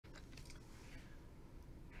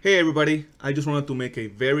Hey everybody, I just wanted to make a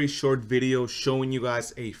very short video showing you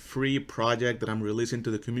guys a free project that I'm releasing to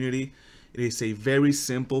the community. It is a very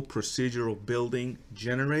simple procedural building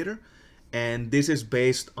generator, and this is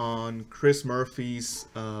based on Chris Murphy's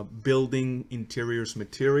building interiors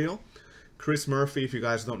material. Chris Murphy, if you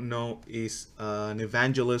guys don't know, is an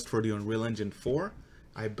evangelist for the Unreal Engine 4.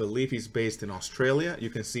 I believe he's based in Australia. You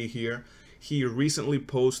can see here, he recently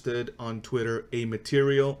posted on Twitter a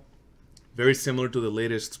material very similar to the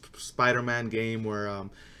latest Spider-Man game where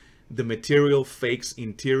the material fakes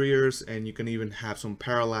interiors, and you can even have some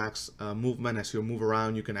parallax movement as you move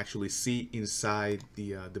around. You can actually see inside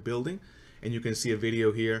the building, and you can see a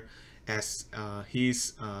video here as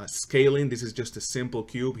he's scaling. This is just a simple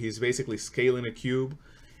cube. He's basically scaling a cube,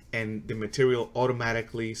 and the material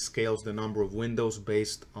automatically scales the number of windows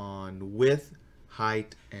based on width,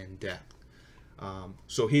 height, and depth.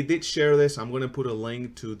 So he did share this. I'm going to put a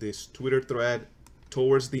link to this Twitter thread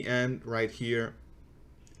towards the end right here.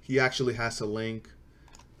 He actually has a link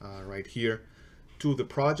right here to the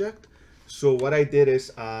project. So what I did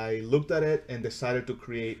is I looked at it and decided to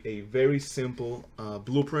create a very simple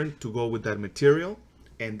blueprint to go with that material.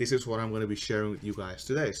 And this is what I'm going to be sharing with you guys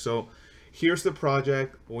today. So here's the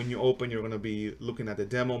project. When you open, you're going to be looking at the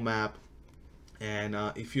demo map. And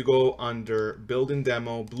if you go under building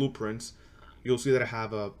demo blueprints, you'll see that I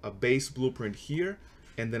have a base blueprint here,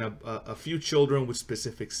 and then a few children with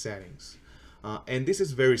specific settings. And this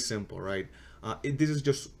is very simple, right? This is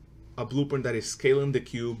just a blueprint that is scaling the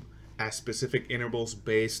cube at specific intervals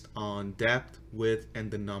based on depth, width,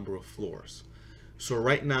 and the number of floors. So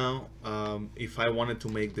right now, if I wanted to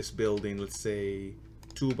make this building, let's say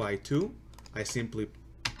 2 by 2, I simply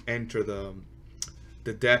enter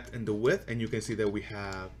the depth and the width, and you can see that we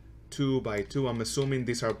have 2 by 2. I'm assuming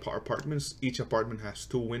these are apartments. Each apartment has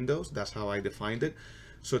 2 windows. That's how I defined it.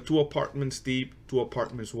 So 2 apartments deep, 2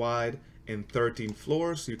 apartments wide, and 13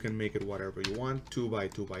 floors. You can make it whatever you want. 2 by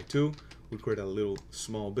 2 by 2. We create a little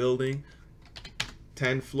small building.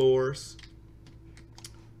 10 floors,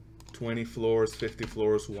 20 floors, 50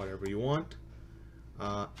 floors, whatever you want.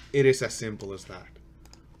 It is as simple as that.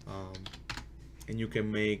 And you can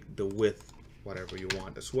make the width whatever you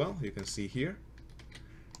want as well. You can see here.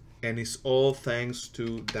 And it's all thanks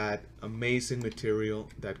to that amazing material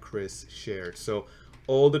that Chris shared. So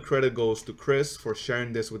all the credit goes to Chris for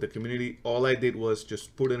sharing this with the community. All I did was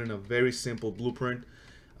just put it in a very simple blueprint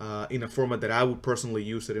in a format that I would personally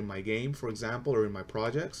use it in my game, for example, or in my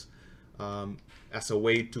projects, as a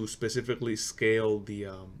way to specifically scale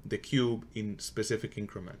the cube in specific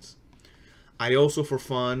increments. I also, for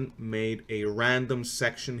fun, made a random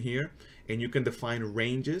section here, and you can define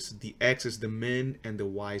ranges. The X is the min and the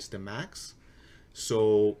Y is the max.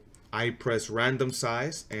 So I press random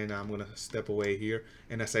size, and I'm gonna step away here.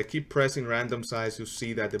 And as I keep pressing random size, you'll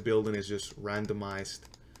see that the building is just randomized.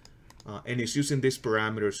 And it's using these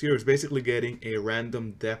parameters here. It's basically getting a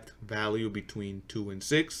random depth value between 2 and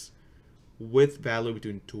 6, width value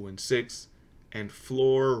between 2 and 6, and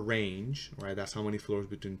floor range, right? That's how many floors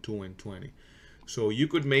between 2 and 20. So you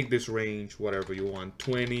could make this range whatever you want,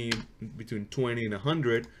 20, between 20 and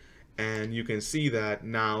 100, and you can see that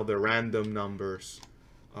now the random numbers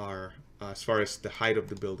are, as far as the height of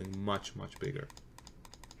the building, much bigger.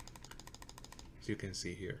 As you can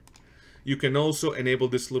see here. You can also enable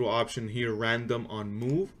this little option here, random on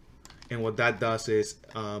move, and what that does is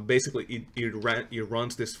basically it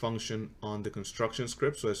runs this function on the construction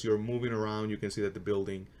script. So as you're moving around, you can see that the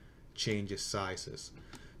building changes sizes.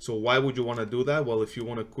 So why would you want to do that? Well, if you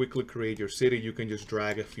want to quickly create your city, you can just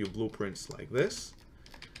drag a few blueprints like this,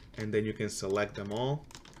 and then you can select them all,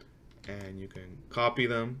 and you can copy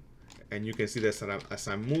them, and you can see that as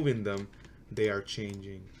I'm moving them, they are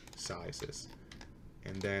changing sizes.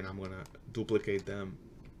 And then I'm going to duplicate them,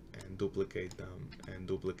 and duplicate them, and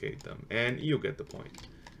duplicate them, and you get the point.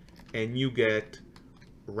 And you get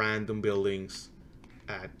random buildings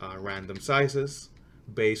at random sizes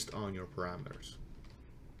based on your parameters.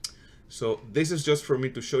 So this is just for me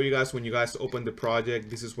to show you guys. When you guys open the project,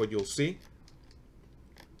 this is what you'll see.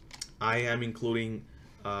 I am including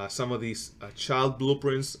some of these child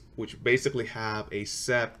blueprints, which basically have a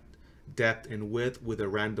set depth and width with a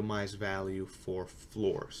randomized value for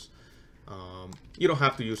floors. You don't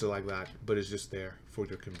have to use it like that, but it's just there for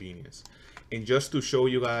your convenience. And just to show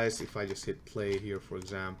you guys, if I just hit play here, for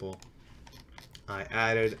example, I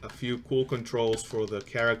added a few cool controls for the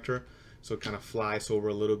character. So it kind of flies over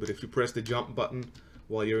a little bit. If you press the jump button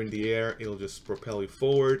while you're in the air, it'll just propel you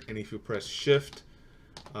forward. And if you press shift,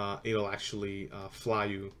 it'll actually fly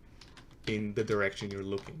you in the direction you're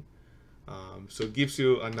looking. So it gives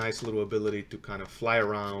you a nice little ability to kind of fly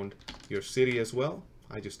around your city as well.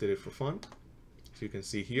 I just did it for fun. So you can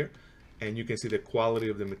see here, and you can see the quality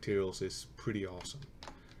of the materials is pretty awesome.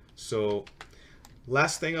 So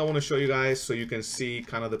last thing I want to show you guys so you can see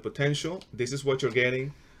kind of the potential. This is what you're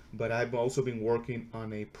getting, but I've also been working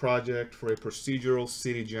on a project for a procedural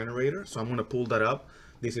city generator. So I'm going to pull that up.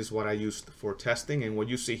 This is what I used for testing, and what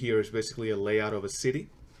you see here is basically a layout of a city.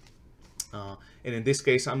 And in this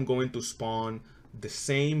case, I'm going to spawn the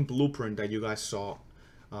same blueprint that you guys saw.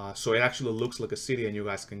 So it actually looks like a city, and you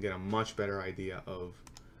guys can get a much better idea of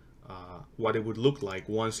what it would look like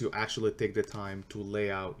once you actually take the time to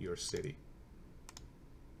lay out your city.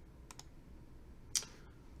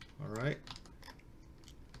 All right.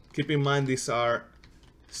 Keep in mind, these are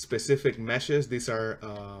specific meshes. These are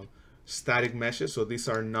static meshes. So these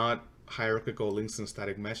are not hierarchical links and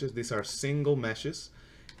static meshes. These are single meshes.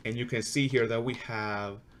 And you can see here that we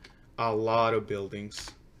have a lot of buildings,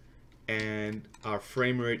 and our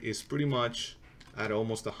frame rate is pretty much at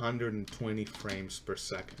almost 120 frames per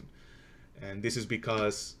second. And this is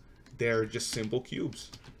because they're just simple cubes.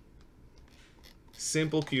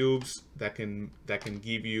 Simple cubes that can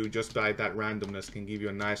give you, just by that randomness, can give you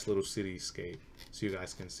a nice little cityscape, so you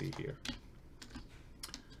guys can see here.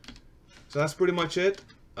 So that's pretty much it.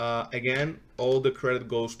 Again, all the credit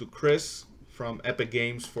goes to Chris from Epic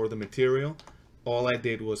Games for the material. All I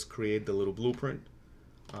did was create the little blueprint.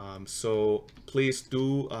 So please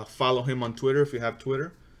do follow him on Twitter if you have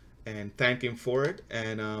Twitter, and thank him for it.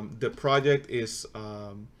 And the project is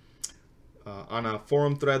on a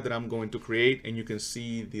forum thread that I'm going to create, and you can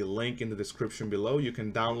see the link in the description below. You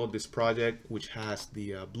can download this project, which has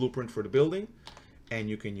the blueprint for the building, and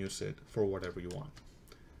you can use it for whatever you want.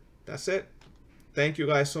 That's it. Thank you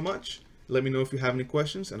guys so much. Let me know if you have any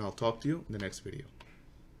questions, and I'll talk to you in the next video.